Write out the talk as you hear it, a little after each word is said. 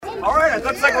right, it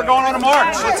looks like we're going on a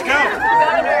march. Let's go.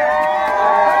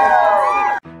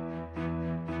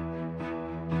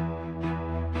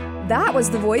 That was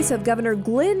the voice of Governor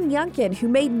Glenn Youngkin, who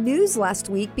made news last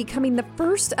week, becoming the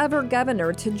first ever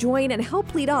governor to join and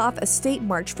help lead off a state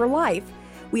march for life.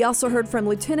 We also heard from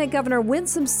Lieutenant Governor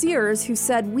Winsome Sears, who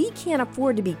said we can't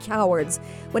afford to be cowards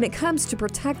when it comes to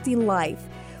protecting life.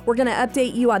 We're going to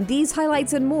update you on these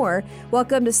highlights and more.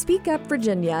 Welcome to Speak Up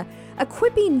Virginia,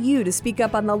 equipping you to speak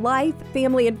up on the life,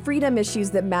 family, and freedom issues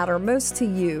that matter most to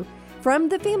you. From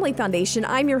the Family Foundation,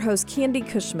 I'm your host, Candy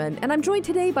Cushman, and I'm joined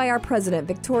today by our president,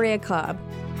 Victoria Cobb.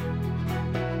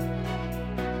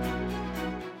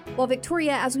 Well,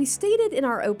 Victoria, as we stated in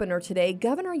our opener today,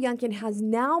 Governor Youngkin has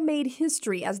now made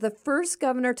history as the first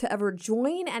governor to ever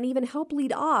join and even help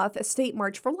lead off a state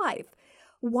march for life.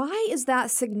 Why is that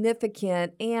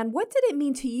significant, and what did it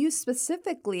mean to you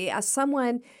specifically as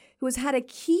someone who has had a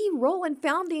key role in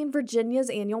founding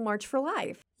Virginia's annual March for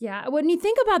Life? Yeah, when you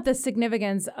think about the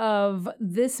significance of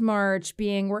this march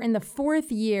being, we're in the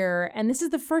fourth year, and this is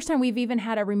the first time we've even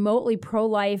had a remotely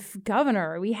pro-life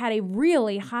governor. We had a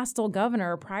really hostile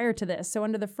governor prior to this. So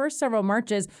under the first several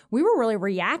marches, we were really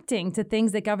reacting to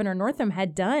things that Governor Northam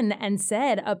had done and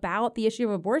said about the issue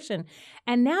of abortion.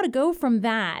 And now to go from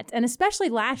that, and especially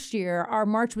last year, our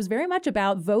march was very much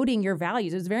about voting your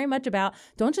values. It was very much about,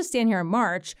 don't just stand here and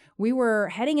march. We were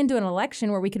heading into an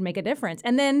election where we could make a difference.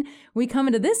 And then we come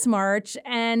into this march,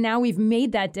 and now we've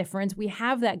made that difference. We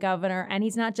have that governor, and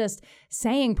he's not just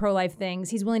saying pro-life things.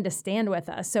 He's willing to stand with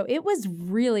us. So it was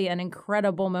really an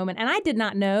incredible moment. And I did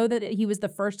not know that he was the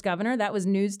first governor. That was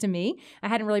news to me. I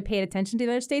hadn't really paid attention to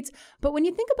the other states. But when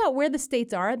you think about where the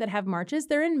states are that have marches,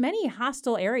 they're in many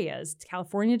hostile areas.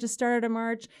 California just started a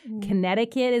march.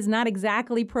 Connecticut is not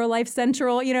exactly pro-life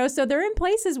central, so they're in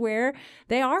places where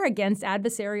they are against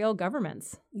adversarial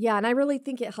governments. Yeah, and I really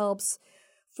think it helps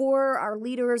for our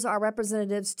leaders, our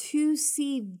representatives, to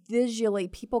see visually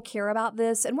people care about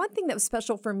this. And one thing that was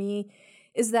special for me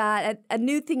is that a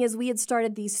new thing is we had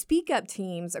started these Speak Up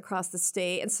teams across the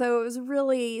state. And so it was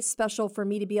really special for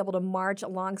me to be able to march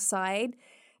alongside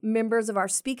members of our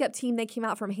Speak Up team. They came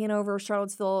out from Hanover,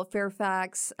 Charlottesville,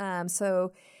 Fairfax.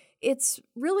 So it's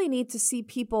really neat to see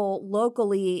people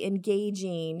locally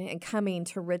engaging and coming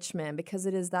to Richmond because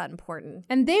it is that important.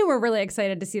 And they were really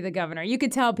excited to see the governor. You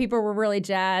could tell people were really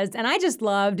jazzed. And I just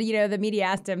loved, the media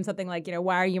asked him something like,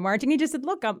 why are you marching? He just said,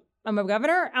 look, I'm a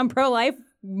governor. I'm pro-life.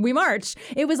 We march.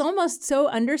 It was almost so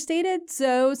understated,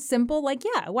 so simple. Like,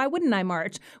 yeah, why wouldn't I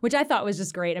march? Which I thought was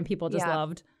just great and people just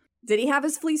loved. Did he have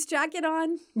his fleece jacket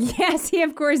on? Yes, he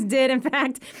of course did. In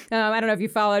fact, I don't know if you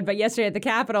followed, but yesterday at the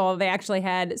Capitol, they actually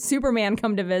had Superman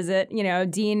come to visit,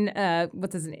 Dean,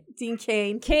 what's his name? Dean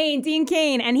Cain. Dean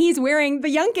Cain. And he's wearing the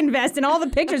Youngkin vest in all the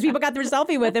pictures. People got their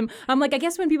selfie with him. I'm like, I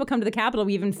guess when people come to the Capitol,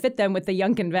 we even fit them with the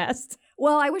Youngkin vest.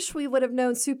 Well, I wish we would have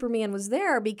known Superman was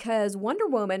there because Wonder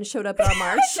Woman showed up at our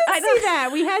march. I see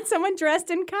that. We had someone dressed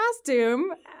in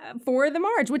costume for the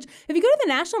march, which if you go to the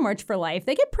National March for Life,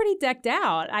 they get pretty decked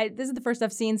out. This is the first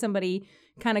I've seen somebody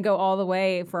kind of go all the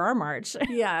way for our march.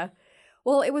 Yeah.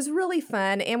 Well, it was really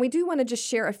fun, and we do want to just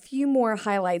share a few more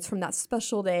highlights from that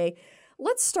special day.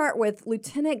 Let's start with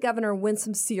Lieutenant Governor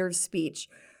Winsome Sears' speech.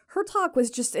 Her talk was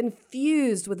just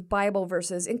infused with Bible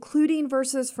verses, including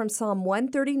verses from Psalm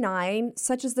 139,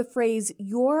 such as the phrase,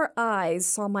 "Your eyes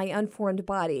saw my unformed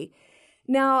body."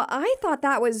 Now, I thought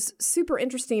that was super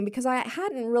interesting because I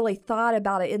hadn't really thought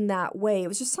about it in that way. It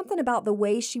was just something about the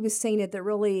way she was saying it that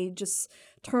really just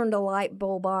turned a light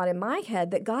bulb on in my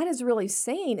head, that God is really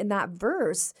saying in that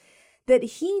verse that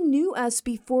he knew us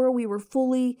before we were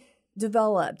fully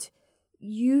developed.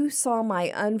 You saw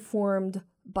my unformed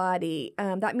body.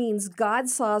 That means God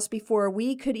saw us before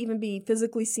we could even be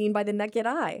physically seen by the naked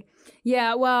eye.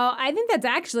 Yeah, well, I think that's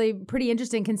actually pretty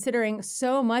interesting considering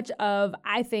so much of,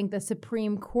 I think, the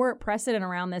Supreme Court precedent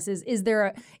around this is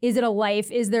it a life?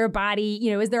 Is there a body?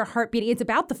 Is there a heartbeat? It's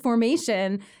about the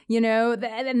formation,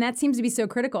 and that seems to be so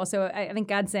critical. So I think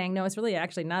God's saying, no, it's really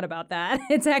actually not about that.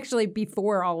 It's actually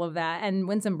before all of that. And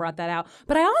Winsome brought that out.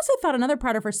 But I also thought another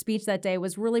part of her speech that day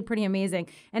was really pretty amazing.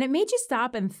 And it made you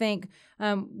stop and think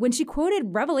when she quoted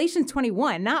Revelation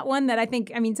 21, not one that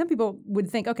some people would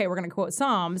think, okay, we're going to quote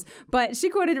Psalms. But she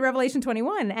quoted Revelation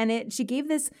 21, and she gave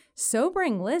this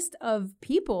sobering list of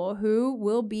people who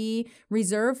will be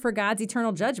reserved for God's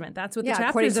eternal judgment. That's what the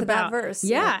chapter is about. That verse.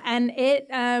 Yeah, and it,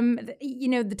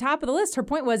 the top of the list, her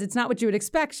point was, it's not what you would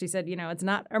expect. She said, it's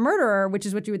not a murderer, which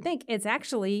is what you would think. It's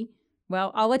actually,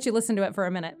 well, I'll let you listen to it for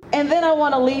a minute. And then I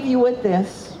want to leave you with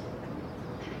this.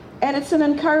 And it's an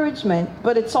encouragement,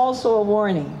 but it's also a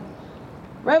warning.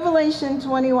 Revelation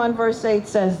 21 verse 8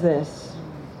 says this: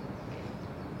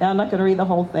 Now, I'm not going to read the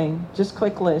whole thing, just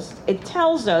quick list. It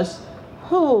tells us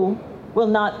who will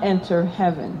not enter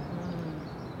heaven.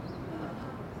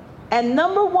 And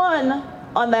number one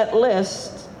on that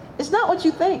list is not what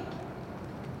you think.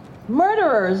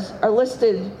 Murderers are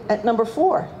listed at number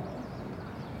 4.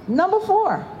 Number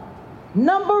 4.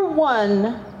 Number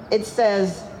 1, it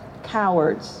says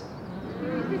cowards.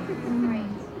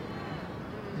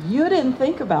 You didn't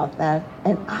think about that,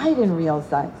 and I didn't realize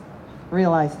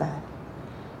that.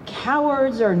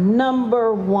 Cowards are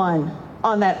number 1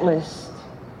 on that list.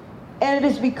 And it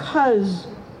is because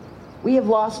we have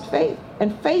lost faith.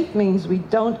 And faith means we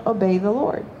don't obey the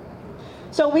Lord.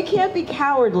 So we can't be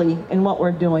cowardly in what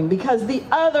we're doing because the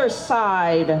other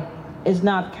side is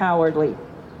not cowardly.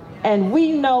 And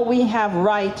we know we have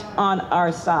right on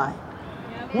our side.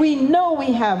 We know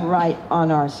we have right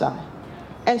on our side.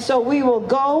 And so we will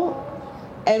go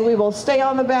and we will stay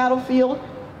on the battlefield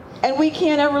and we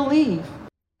can't ever leave.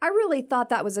 I really thought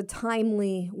that was a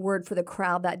timely word for the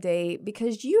crowd that day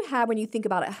because you have, when you think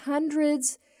about it,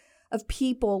 hundreds of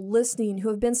people listening who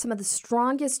have been some of the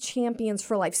strongest champions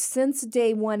for life since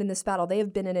day one in this battle. They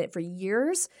have been in it for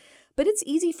years, but it's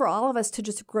easy for all of us to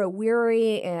just grow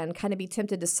weary and kind of be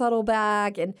tempted to settle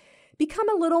back and become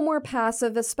a little more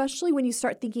passive, especially when you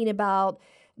start thinking about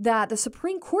that the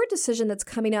Supreme Court decision that's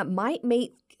coming up might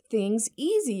make things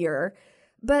easier.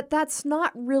 But that's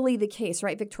not really the case,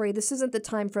 right, Victoria? This isn't the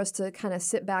time for us to kind of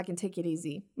sit back and take it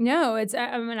easy. No, it's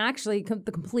actually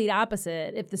the complete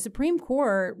opposite. If the Supreme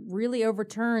Court really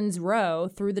overturns Roe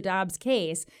through the Dobbs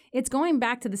case, it's going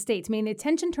back to the states. I mean, the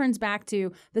attention turns back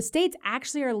to the states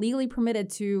actually are legally permitted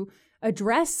to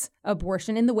address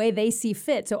abortion in the way they see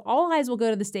fit. So all eyes will go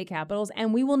to the state capitals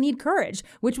and we will need courage,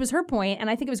 which was her point. And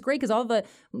I think it was great because all the,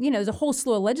 there's a whole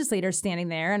slew of legislators standing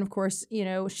there. And of course,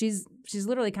 she's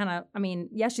literally kind of,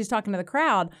 yes, she's talking to the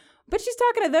crowd, but she's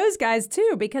talking to those guys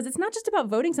too, because it's not just about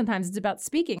voting sometimes, it's about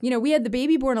speaking. We had the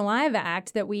Baby Born Alive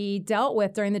Act that we dealt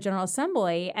with during the General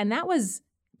Assembly, and that was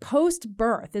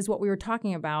post-birth is what we were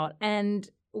talking about. And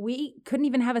we couldn't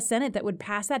even have a Senate that would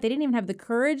pass that. They didn't even have the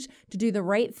courage to do the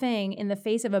right thing in the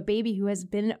face of a baby who has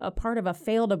been a part of a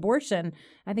failed abortion.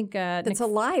 I think that's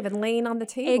alive and laying on the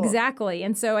table. Exactly.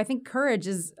 And so I think courage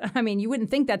is, you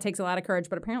wouldn't think that takes a lot of courage,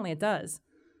 but apparently it does.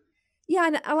 Yeah,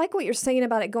 and I like what you're saying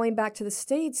about it going back to the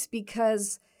states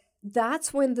because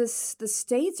that's when the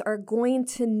states are going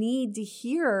to need to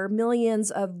hear millions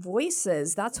of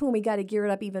voices. That's when we got to gear it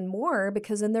up even more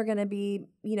because then they're going to be,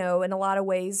 in a lot of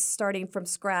ways, starting from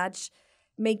scratch,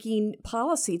 making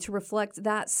policy to reflect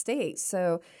that state.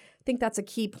 So I think that's a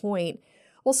key point.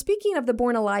 Well, speaking of the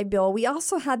Born Alive bill, we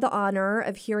also had the honor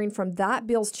of hearing from that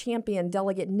bill's champion,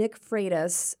 Delegate Nick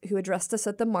Freitas, who addressed us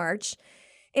at the march.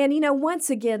 And, once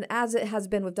again, as it has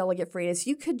been with Delegate Freitas,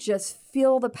 you could just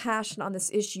feel the passion on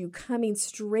this issue coming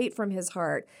straight from his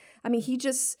heart.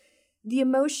 The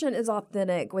emotion is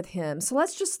authentic with him. So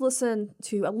let's just listen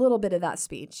to a little bit of that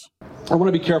speech. I want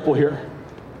to be careful here.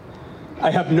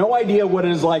 I have no idea what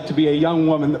it is like to be a young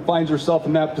woman that finds herself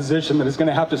in that position that is going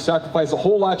to have to sacrifice a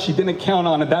whole lot she didn't count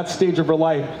on at that stage of her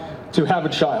life to have a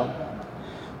child.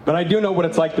 But I do know what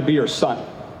it's like to be her son.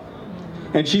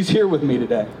 And she's here with me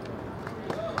today.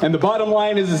 And the bottom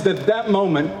line is that at that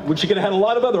moment, when she could have had a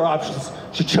lot of other options,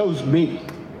 she chose me.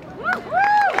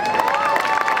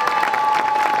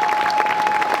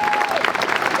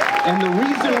 And the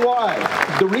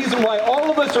reason why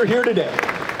all of us are here today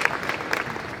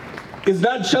is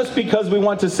not just because we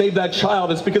want to save that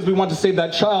child, it's because we want to save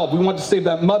that child, we want to save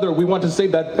that mother, we want to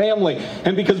save that family,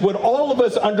 and because what all of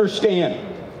us understand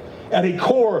at a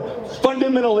core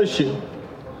fundamental issue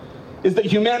is that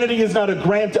humanity is not a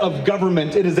grant of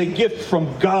government, it is a gift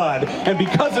from God. And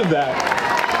because of that,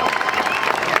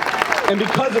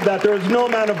 there is no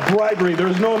amount of bribery, there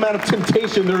is no amount of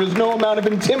temptation, there is no amount of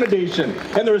intimidation,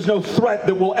 and there is no threat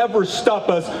that will ever stop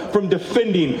us from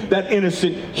defending that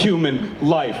innocent human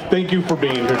life. Thank you for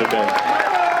being here today.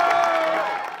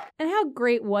 And how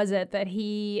great was it that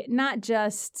he not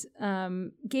just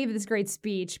gave this great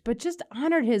speech, but just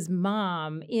honored his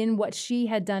mom in what she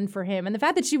had done for him. And the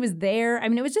fact that she was there,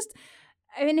 it was just,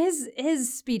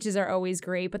 his speeches are always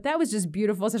great, but that was just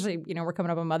beautiful, especially, we're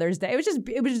coming up on Mother's Day. It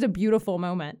was just a beautiful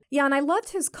moment. Yeah, and I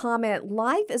loved his comment,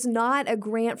 life is not a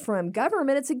grant from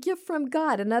government, it's a gift from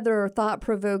God. Another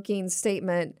thought-provoking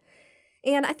statement.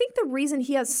 And I think the reason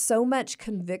he has so much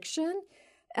conviction,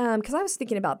 because I was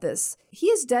thinking about this, he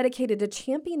is dedicated to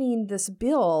championing this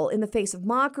bill in the face of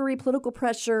mockery, political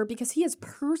pressure, because he has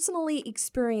personally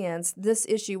experienced this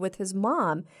issue with his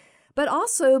mom, but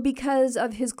also because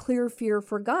of his clear fear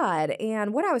for God.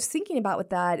 And what I was thinking about with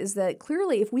that is that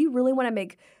clearly if we really want to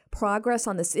make progress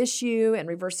on this issue and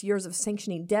reverse years of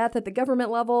sanctioning death at the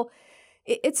government level,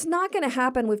 it's not going to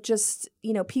happen with just,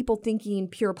 people thinking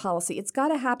pure policy. It's got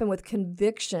to happen with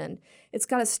conviction. It's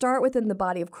got to start within the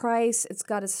body of Christ. It's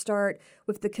got to start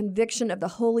with the conviction of the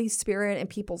Holy Spirit in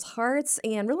people's hearts.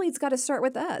 And really, it's got to start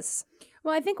with us.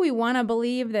 Well, I think we want to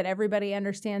believe that everybody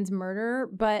understands murder,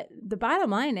 but the bottom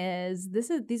line is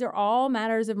these are all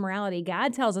matters of morality.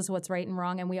 God tells us what's right and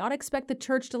wrong, and we ought to expect the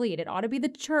church to lead. It ought to be the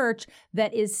church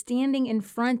that is standing in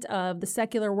front of the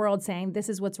secular world saying, this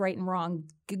is what's right and wrong.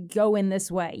 Go in this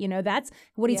way. That's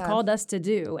what he's called us to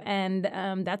do. And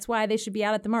that's why they should be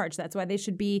out at the march. That's why they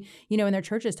should be, in their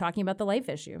churches talking about the life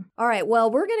issue. All right.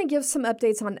 Well, we're going to give some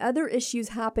updates on other issues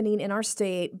happening in our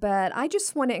state, but I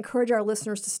just want to encourage our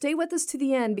listeners to stay with us to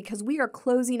the end because we are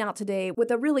closing out today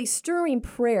with a really stirring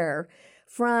prayer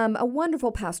from a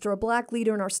wonderful pastor, a Black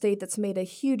leader in our state that's made a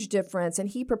huge difference, and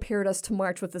he prepared us to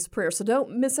march with this prayer. So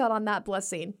don't miss out on that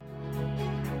blessing.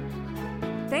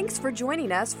 Thanks for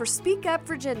joining us for Speak Up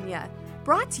Virginia,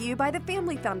 brought to you by the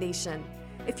Family Foundation.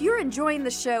 If you're enjoying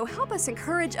the show, help us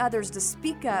encourage others to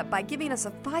speak up by giving us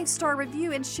a 5-star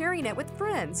review and sharing it with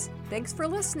friends. Thanks for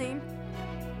listening.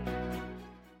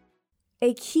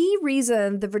 A key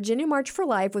reason the Virginia March for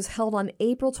Life was held on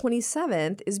April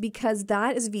 27th is because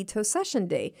that is veto session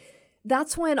day.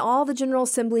 That's when all the General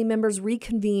Assembly members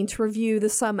reconvene to review the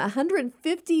some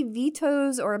 150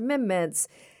 vetoes or amendments,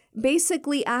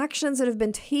 basically actions that have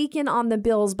been taken on the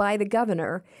bills by the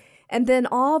governor. And then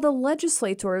all the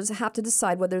legislators have to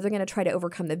decide whether they're going to try to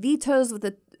overcome the vetoes with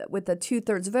a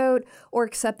 2/3 vote or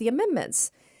accept the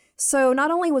amendments. So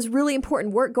not only was really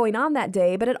important work going on that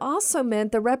day, but it also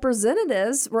meant the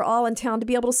representatives were all in town to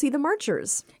be able to see the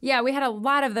marchers. Yeah, we had a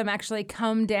lot of them actually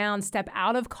come down, step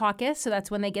out of caucus. So that's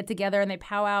when they get together and they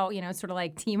pow out, sort of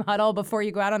like team huddle before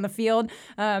you go out on the field.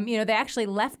 They actually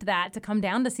left that to come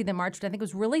down to see the march, which I think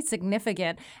was really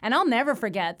significant. And I'll never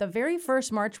forget the very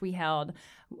first march we held.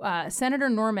 Senator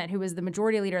Norment, who was the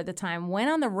majority leader at the time, went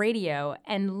on the radio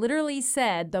and literally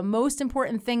said the most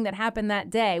important thing that happened that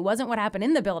day wasn't what happened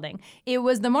in the building. It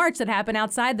was the march that happened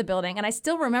outside the building. And I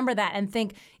still remember that and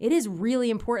think it is really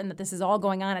important that this is all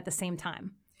going on at the same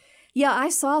time. Yeah, I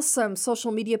saw some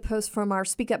social media posts from our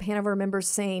Speak Up Hanover members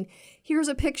saying, here's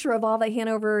a picture of all the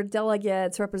Hanover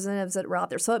delegates, representatives that were out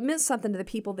there. So it meant something to the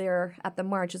people there at the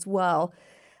march as well.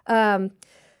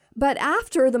 But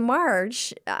after the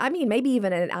march, maybe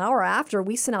even an hour after,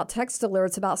 we sent out text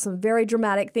alerts about some very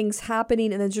dramatic things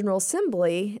happening in the General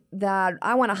Assembly that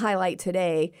I want to highlight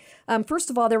today. First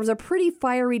of all, there was a pretty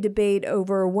fiery debate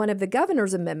over one of the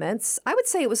governor's amendments. I would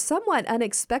say it was somewhat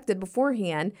unexpected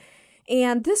beforehand.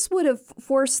 And this would have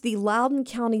forced the Loudoun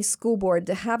County School Board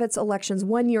to have its elections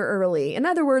 1 year early. In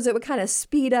other words, it would kind of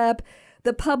speed up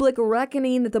the public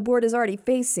reckoning that the board is already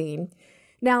facing.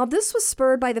 Now, this was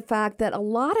spurred by the fact that a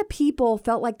lot of people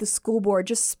felt like the school board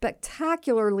just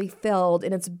spectacularly failed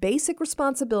in its basic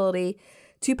responsibility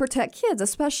to protect kids,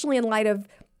 especially in light of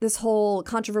this whole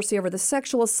controversy over the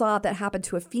sexual assault that happened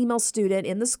to a female student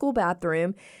in the school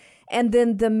bathroom. And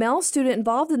then the male student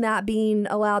involved in that being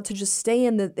allowed to just stay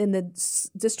in the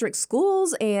district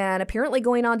schools and apparently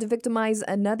going on to victimize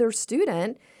another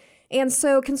student. And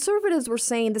so conservatives were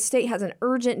saying the state has an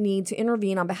urgent need to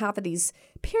intervene on behalf of these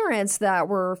parents that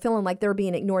were feeling like they're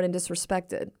being ignored and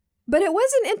disrespected. But it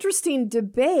was an interesting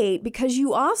debate because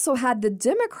you also had the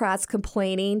Democrats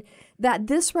complaining that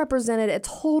this represented a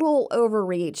total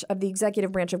overreach of the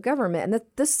executive branch of government and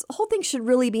that this whole thing should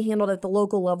really be handled at the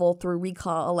local level through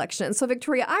recall elections. So,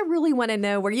 Victoria, I really want to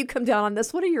know where you come down on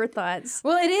this. What are your thoughts?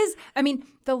 Well, it is.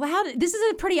 This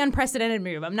is a pretty unprecedented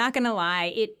move. I'm not going to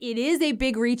lie. It is a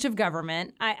big reach of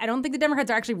government. I don't think the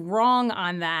Democrats are actually wrong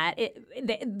on that.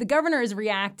 The governor is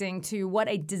reacting to what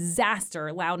a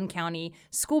disaster Loudoun County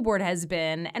School Board has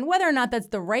been and whether or not that's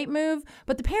the right move.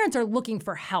 But the parents are looking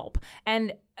for help.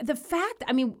 And the fact,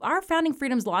 our Founding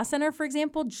Freedoms Law Center, for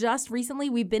example, just recently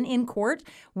we've been in court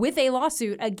with a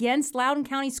lawsuit against Loudoun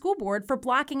County School Board for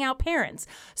blocking out parents.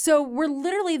 So we're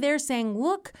literally there saying,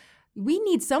 look, we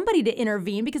need somebody to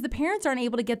intervene because the parents aren't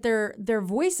able to get their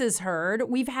voices heard.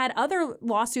 We've had other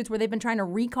lawsuits where they've been trying to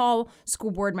recall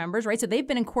school board members, right? So they've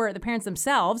been in court, the parents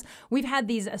themselves. We've had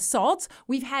these assaults.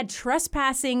 We've had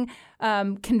trespassing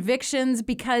convictions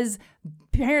because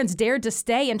parents dared to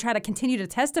stay and try to continue to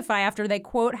testify after they,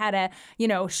 quote, had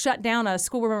shut down a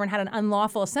school board member and had an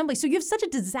unlawful assembly. So you have such a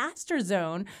disaster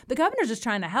zone. The governor's just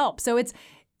trying to help. So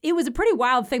it was a pretty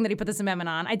wild thing that he put this amendment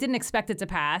on. I didn't expect it to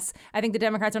pass. I think the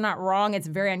Democrats are not wrong. It's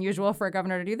very unusual for a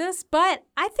governor to do this. But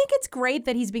I think it's great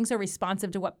that he's being so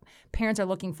responsive to what parents are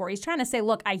looking for. He's trying to say,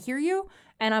 look, I hear you,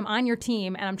 and I'm on your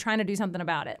team, and I'm trying to do something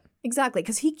about it. Exactly,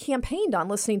 because he campaigned on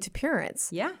listening to parents.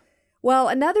 Yeah. Well,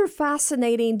 another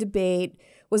fascinating debate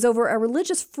was over a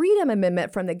religious freedom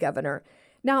amendment from the governor.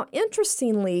 Now,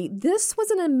 interestingly, this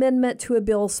was an amendment to a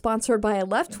bill sponsored by a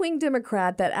left-wing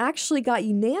Democrat that actually got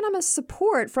unanimous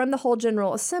support from the whole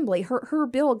General Assembly. Her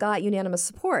bill got unanimous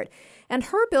support. And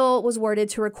her bill was worded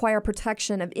to require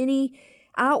protection of any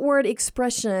outward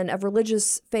expression of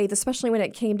religious faith, especially when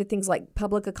it came to things like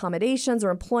public accommodations or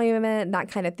employment and that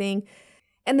kind of thing.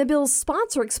 And the bill's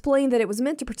sponsor explained that it was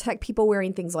meant to protect people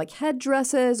wearing things like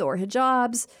headdresses or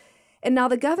hijabs. And now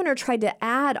the governor tried to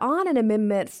add on an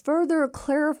amendment further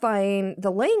clarifying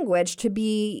the language to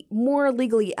be more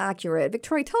legally accurate.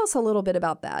 Victoria, tell us a little bit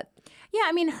about that. Yeah,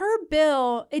 I mean, her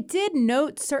bill, it did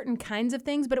note certain kinds of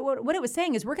things, but what it was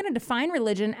saying is we're going to define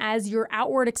religion as your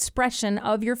outward expression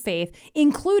of your faith,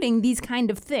 including these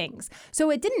kind of things. So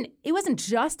it wasn't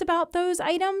just about those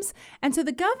items. And so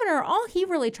the governor, all he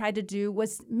really tried to do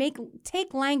was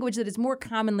take language that is more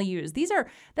commonly used.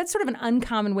 That's sort of an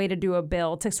uncommon way to do a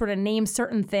bill, to sort of name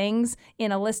certain things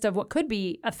in a list of what could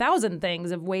be 1,000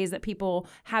 things of ways that people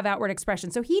have outward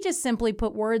expression. So he just simply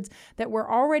put words that were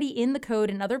already in the code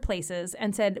in other places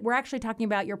and said, we're actually talking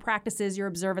about your practices, your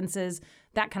observances,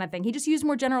 that kind of thing. He just used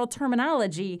more general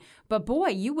terminology. But boy,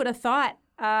 you would have thought,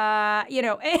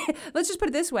 let's just put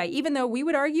it this way. Even though we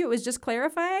would argue it was just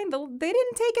clarifying, they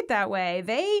didn't take it that way.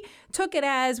 They took it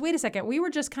as, wait a second, we were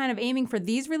just kind of aiming for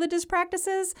these religious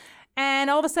practices.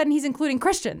 And all of a sudden he's including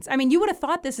Christians. I mean, you would have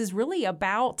thought this is really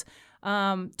about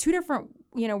two different,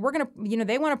 they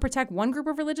want to protect one group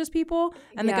of religious people,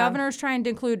 and the governor's trying to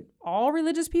include all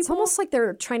religious people. It's almost like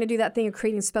they're trying to do that thing of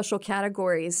creating special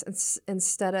categories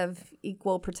instead of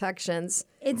equal protections.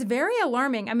 It's very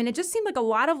alarming. I mean, it just seemed like a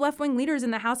lot of left-wing leaders in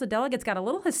the House of Delegates got a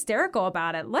little hysterical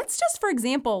about it. Let's just, for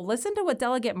example, listen to what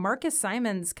Delegate Marcus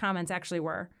Simon's comments actually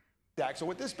were. So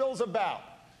what this bill is about,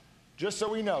 just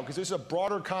so we know, because there's a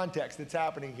broader context that's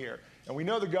happening here, and we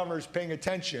know the governor is paying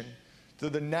attention to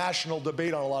the national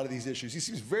debate on a lot of these issues. He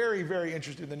seems very, very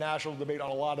interested in the national debate on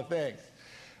a lot of things.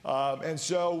 And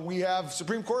so we have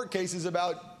Supreme Court cases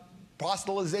about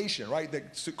proselytization, right? The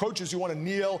coaches who want to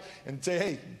kneel and say,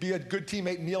 hey, be a good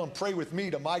teammate, kneel and pray with me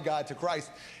to my God, to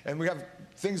Christ. And we have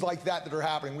things like that are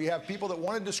happening. We have people that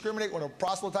want to discriminate, want to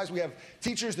proselytize. We have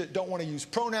teachers that don't want to use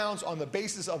pronouns on the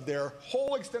basis of their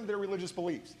whole extent of their religious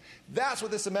beliefs. That's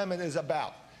what this amendment is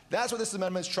about. That's what this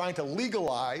amendment is trying to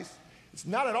legalize. It's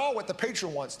not at all what the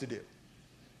patron wants to do.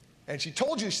 And she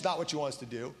told you it's not what she wants to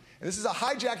do. And this is a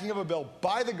hijacking of a bill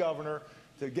by the governor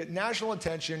to get national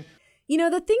attention. You know,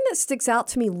 the thing that sticks out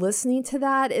to me listening to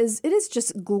that is it is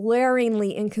just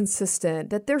glaringly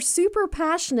inconsistent that they're super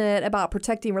passionate about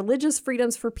protecting religious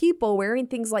freedoms for people wearing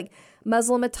things like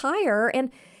Muslim attire. And,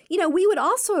 we would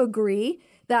also agree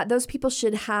that those people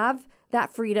should have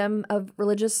that freedom of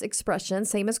religious expression,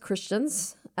 same as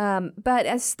Christians. But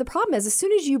as the problem is, as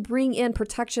soon as you bring in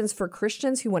protections for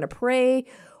Christians who want to pray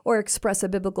or express a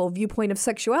biblical viewpoint of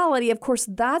sexuality, of course,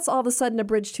 that's all of a sudden a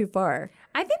bridge too far.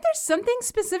 I think there's something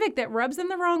specific that rubs them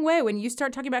the wrong way when you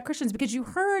start talking about Christians, because you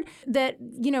heard that,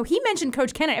 he mentioned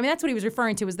Coach Kennedy. I mean, that's what he was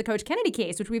referring to, was the Coach Kennedy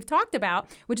case, which we've talked about,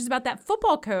 which is about that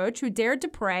football coach who dared to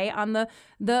pray on the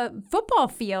football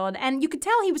field. And you could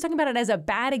tell he was talking about it as a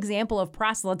bad example of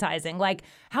proselytizing. Like,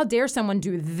 how dare someone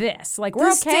do this? Like, we're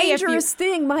this okay dangerous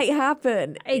thing might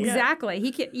happen. Exactly. Yeah.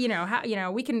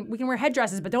 He can, we can wear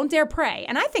headdresses, but don't dare pray.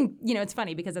 And I think, it's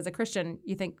funny because as a Christian,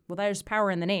 you think, well, there's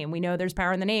power in the name. We know there's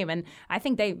power in the name. And I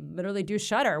think they literally do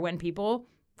shudder when people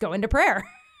go into prayer.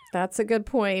 That's a good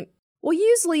point. Well,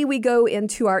 usually we go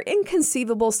into our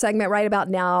inconceivable segment right about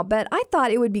now, but I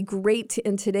thought it would be great to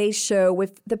end today's show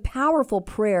with the powerful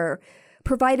prayer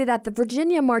provided at the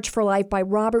Virginia March for Life by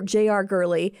Robert J.R.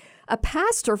 Gurley, a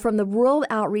pastor from the World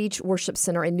Outreach Worship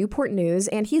Center in Newport News,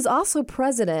 and he's also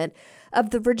president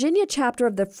of the Virginia chapter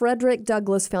of the Frederick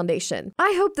Douglass Foundation.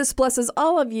 I hope this blesses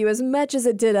all of you as much as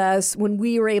it did us when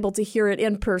we were able to hear it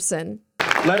in person.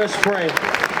 Let us pray.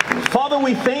 Father,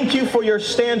 we thank you for your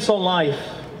stance on life.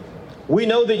 We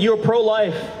know that you're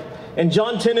pro-life. In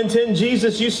John 10:10,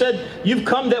 Jesus, you said you've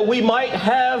come that we might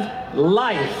have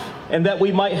life and that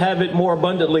we might have it more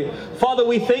abundantly. Father,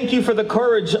 we thank you for the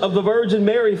courage of the Virgin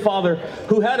Mary, Father,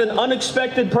 who had an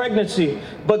unexpected pregnancy.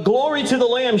 But glory to the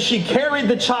Lamb, she carried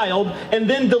the child and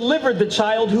then delivered the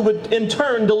child who would in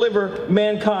turn deliver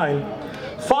mankind.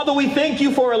 Father, we thank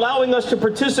you for allowing us to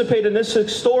participate in this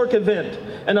historic event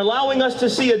and allowing us to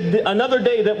see another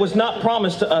day that was not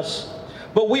promised to us.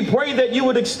 But we pray that you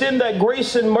would extend that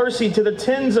grace and mercy to the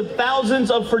tens of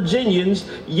thousands of Virginians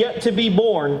yet to be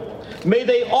born. May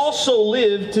they also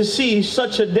live to see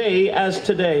such a day as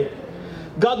today.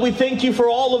 God, we thank you for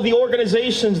all of the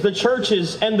organizations, the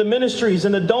churches, and the ministries,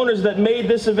 and the donors that made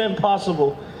this event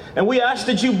possible. And we ask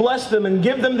that you bless them and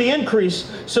give them the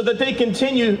increase so that they can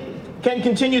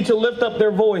continue to lift up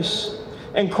their voice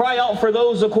and cry out for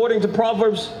those, according to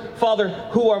Proverbs, Father,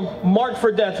 who are marked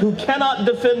for death, who cannot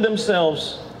defend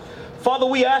themselves. Father,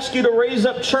 we ask you to raise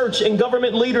up church and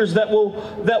government leaders that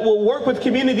will work with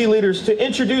community leaders to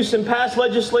introduce and pass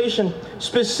legislation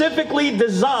specifically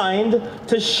designed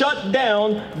to shut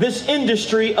down this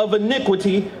industry of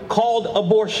iniquity called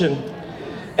abortion.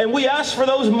 And we ask for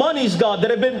those monies, God,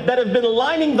 that have been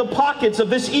lining the pockets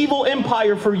of this evil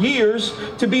empire for years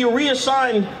to be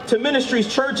reassigned to ministries,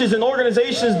 churches, and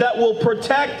organizations that will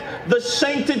protect the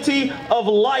sanctity of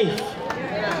life.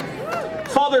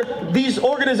 Father, these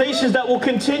organizations that will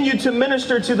continue to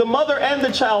minister to the mother and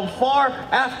the child far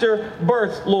after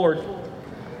birth, Lord.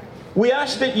 We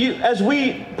ask that you, as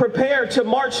we prepare to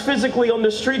march physically on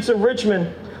the streets of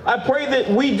Richmond, I pray that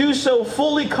we do so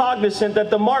fully cognizant that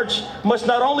the march must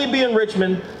not only be in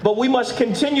Richmond, but we must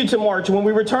continue to march when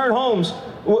we return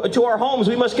to our homes.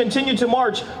 We must continue to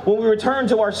march when we return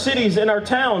to our cities and our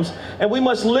towns. And we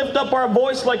must lift up our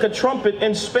voice like a trumpet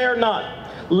and spare not.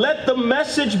 Let the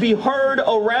message be heard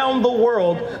around the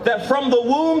world that from the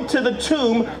womb to the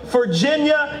tomb,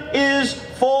 Virginia is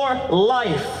for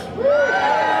life.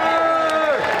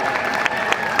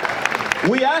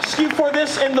 We ask you for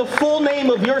this in the full name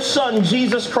of your Son,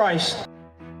 Jesus Christ.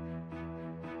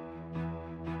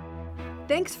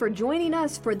 Thanks for joining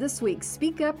us for this week's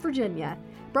Speak Up Virginia,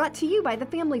 brought to you by the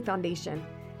Family Foundation.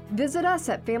 Visit us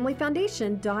at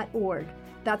familyfoundation.org.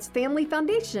 That's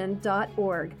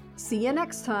familyfoundation.org. See you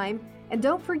next time, and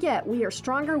don't forget, we are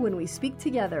stronger when we speak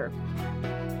together.